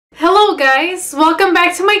guys, welcome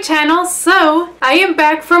back to my channel. So I am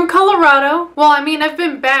back from Colorado. Well, I mean, I've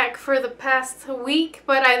been back for the past week,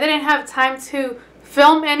 but I didn't have time to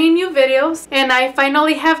film any new videos, and I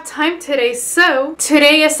finally have time today. So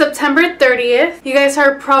today is September 30th. You guys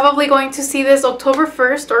are probably going to see this October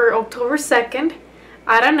 1st or October 2nd.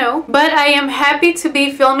 I don't know, but I am happy to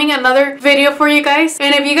be filming another video for you guys.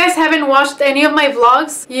 And if you guys haven't watched any of my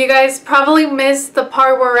vlogs, you guys probably missed the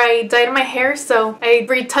part where I dyed my hair. So I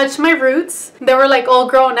retouched my roots. They were like all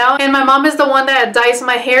grown out, and my mom is the one that dyes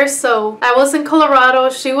my hair. So I was in Colorado,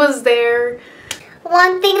 she was there.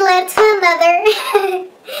 One thing led to another.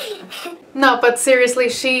 No, but seriously,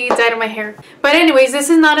 she dyed my hair. But anyways, this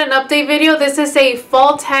is not an update video. This is a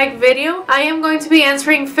fall tag video. I am going to be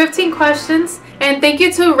answering 15 questions. And thank you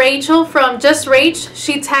to Rachel from Just Rach.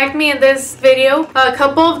 She tagged me in this video a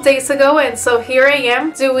couple of days ago. And so here I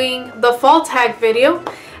am doing the fall tag video.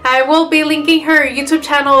 I will be linking her YouTube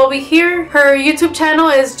channel over here. Her YouTube channel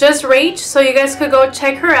is Just Rach, so you guys could go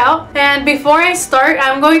check her out. And before I start,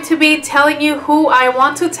 I'm going to be telling you who I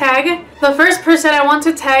want to tag. The first person I want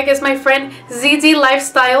to tag is my friend ZZ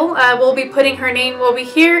Lifestyle. I will be putting her name over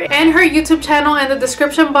here and her YouTube channel in the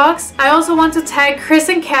description box. I also want to tag Chris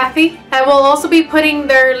and Kathy. I will also be putting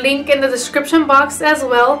their link in the description box as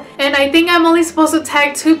well. And I think I'm only supposed to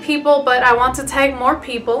tag 2 people, but I want to tag more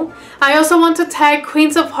people. I also want to tag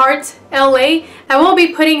Queens of Hearts LA. I will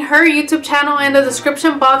be putting her YouTube channel in the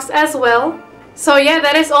description box as well. So yeah,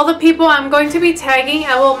 that is all the people I'm going to be tagging.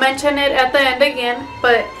 I will mention it at the end again,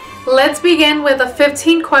 but let's begin with the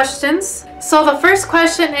 15 questions. So the first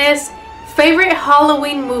question is favorite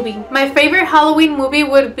Halloween movie. My favorite Halloween movie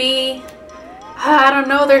would be, I don't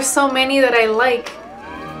know, there's so many that I like.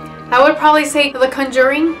 I would probably say The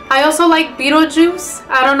Conjuring. I also like Beetlejuice.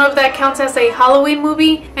 I don't know if that counts as a Halloween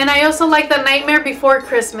movie. And I also like The Nightmare Before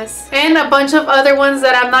Christmas. And a bunch of other ones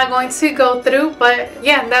that I'm not going to go through. But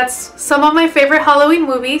yeah, that's some of my favorite Halloween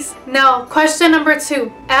movies. Now, question number 2.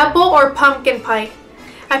 Apple or pumpkin pie?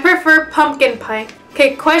 I prefer pumpkin pie.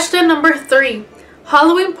 Okay, question number 3.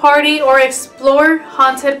 Halloween party or explore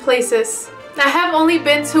haunted places? I have only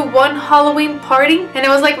been to one Halloween party, and it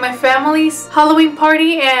was like my family's Halloween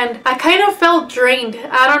party, and I kind of felt drained.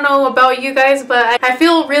 I don't know about you guys, but I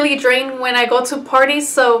feel really drained when I go to parties,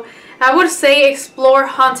 so I would say explore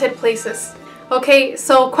haunted places. Okay,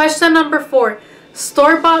 so question number 4.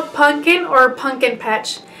 Store-bought pumpkin or pumpkin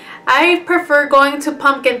patch? I prefer going to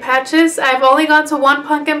pumpkin patches. I've only gone to one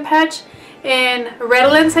pumpkin patch in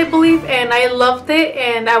Redlands, I believe, and I loved it,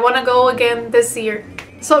 and I want to go again this year.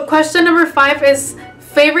 So question number 5 is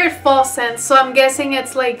favorite fall scents. So I'm guessing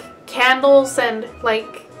it's like candles and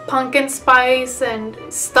like pumpkin spice and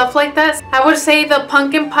stuff like that. I would say the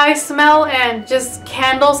pumpkin pie smell and just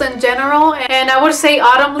candles in general. And I would say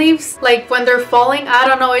autumn leaves, like when they're falling. I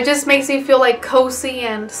don't know, it just makes me feel like cozy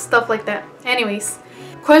and stuff like that. Anyways.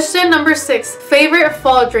 Question number 6. Favorite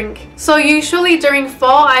fall drink. So usually during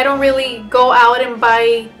fall, I don't really go out and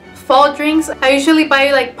buy fall drinks. I usually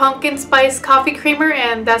buy like pumpkin spice coffee creamer,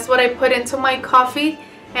 and that's what I put into my coffee.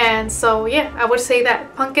 And so yeah, I would say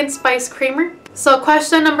that pumpkin spice creamer. So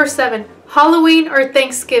question number 7. Halloween or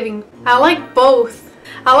Thanksgiving? I like both.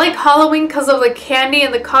 I like Halloween because of the candy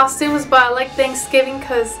and the costumes, but I like Thanksgiving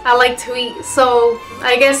because I like to eat. So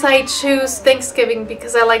I guess I choose Thanksgiving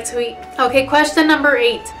because I like to eat. Okay, question number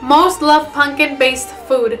 8. Most loved pumpkin-based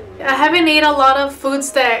food. I haven't ate a lot of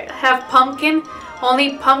foods that have pumpkin,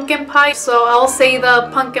 only pumpkin pie, so I'll say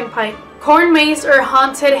the pumpkin pie. Corn maze or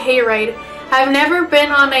haunted hayride? I've never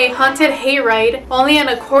been on a haunted hayride, only on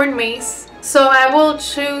a corn maze. So I will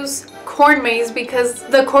choose corn maze because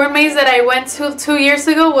the corn maze that I went to 2 years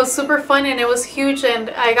ago was super fun, and it was huge,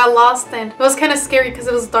 and I got lost, and it was kind of scary because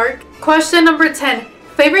it was dark. Question number 10.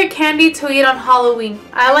 Favorite candy to eat on Halloween?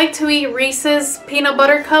 I like to eat Reese's peanut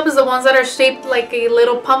butter cups, the ones that are shaped like a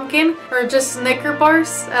little pumpkin, or just Snicker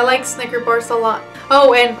bars. I like Snicker bars a lot.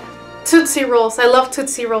 Oh, and Tootsie Rolls. I love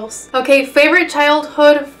Tootsie Rolls. Okay, favorite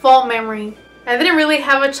childhood fall memory. I didn't really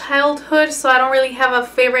have a childhood, so I don't really have a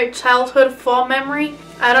favorite childhood fall memory.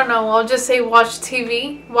 I don't know, I'll just say watch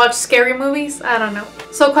TV, watch scary movies, I don't know.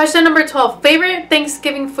 So question number 12, favorite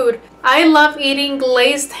Thanksgiving food. I love eating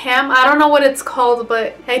glazed ham. I don't know what it's called,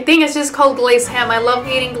 but I think it's just called glazed ham. I love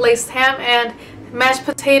eating glazed ham and mashed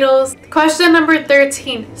potatoes. Question number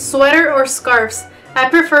 13, sweater or scarves. I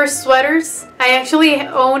prefer sweaters. I actually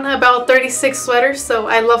own about 36 sweaters, so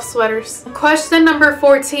I love sweaters. Question number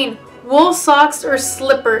 14, wool socks or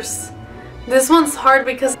slippers. This one's hard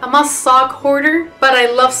because I'm a sock hoarder, but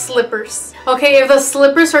I love slippers. Okay, if the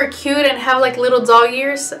slippers are cute and have like little dog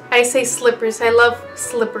ears, I say slippers. I love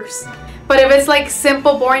slippers. But if it's like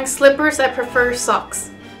simple, boring slippers, I prefer socks.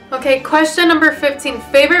 Okay, question number 15.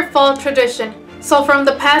 Favorite fall tradition? So from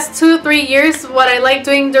the past 2-3 years, what I like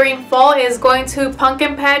doing during fall is going to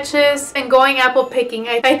pumpkin patches and going apple picking.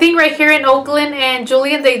 I think right here in Oakland and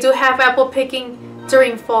Julian, they do have apple picking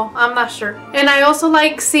during fall. I'm not sure. And I also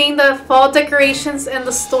like seeing the fall decorations in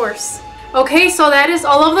the stores. Okay, so that is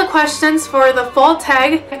all of the questions for the fall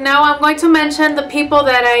tag. Now I'm going to mention the people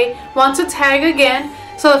that I want to tag again.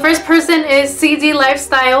 So the first person is CD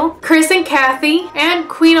Lifestyle, Chris and Kathy, and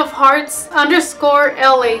Queen of Hearts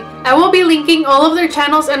 _LA. I will be linking all of their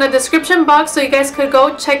channels in the description box so you guys could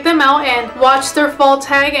go check them out and watch their fall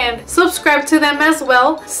tag and subscribe to them as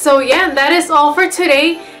well. So yeah, that is all for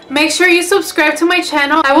today. Make sure you subscribe to my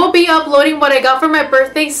channel. I will be uploading what I got for my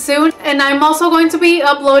birthday soon, and I'm also going to be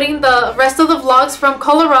uploading the rest of the vlogs from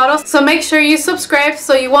Colorado, so make sure you subscribe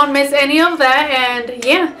so you won't miss any of that. And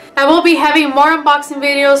yeah, I will be having more unboxing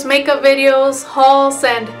videos, makeup videos, hauls,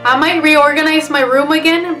 and I might reorganize my room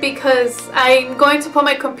again because I'm going to put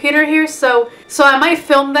my computer here, so I might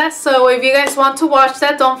film that. So if you guys want to watch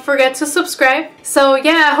that, don't forget to subscribe. So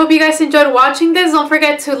yeah, I hope you guys enjoyed watching this. Don't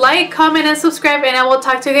forget to like, comment, and subscribe, and I will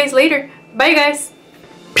talk to you guys later. Bye guys!